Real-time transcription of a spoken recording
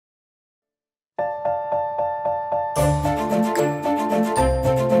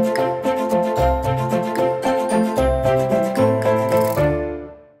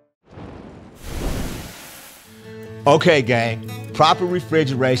Okay, gang, proper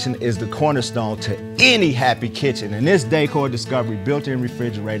refrigeration is the cornerstone to any happy kitchen, and this Dacor Discovery built-in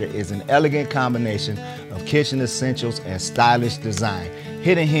refrigerator is an elegant combination of kitchen essentials and stylish design.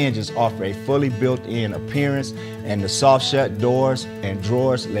 Hidden hinges offer a fully built-in appearance, and the soft shut doors and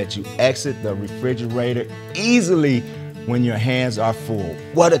drawers let you exit the refrigerator easily when your hands are full.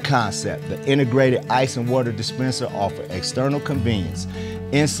 What a concept! The integrated ice and water dispenser offers external convenience.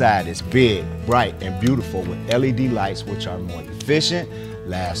 Inside is big, bright, and beautiful with LED lights which are more efficient,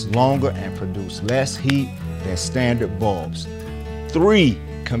 last longer, and produce less heat than standard bulbs. 3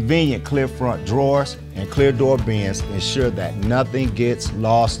 convenient clear front drawers and clear door bins ensure that nothing gets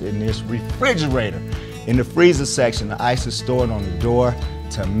lost in this refrigerator. In the freezer section, the ice is stored on the door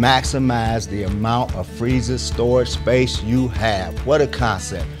to maximize the amount of freezer storage space you have. What a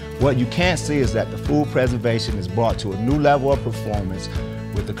concept. What you can't see is that the food preservation is brought to a new level of performance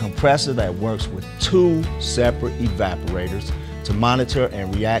with a compressor that works with 2 separate evaporators to monitor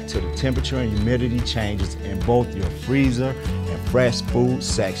and react to the temperature and humidity changes in both your freezer and fresh food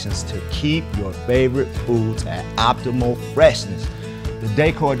sections to keep your favorite foods at optimal freshness. The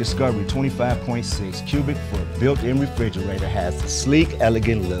Dacor Discovery 25.6 cubic foot built-in refrigerator has the sleek,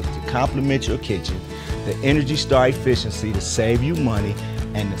 elegant look to complement your kitchen, the Energy Star efficiency to save you money,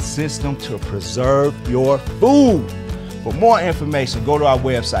 and the system to preserve your food. For more information, go to our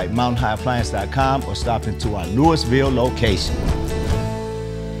website, mountainhighappliance.com, or stop into our Louisville location.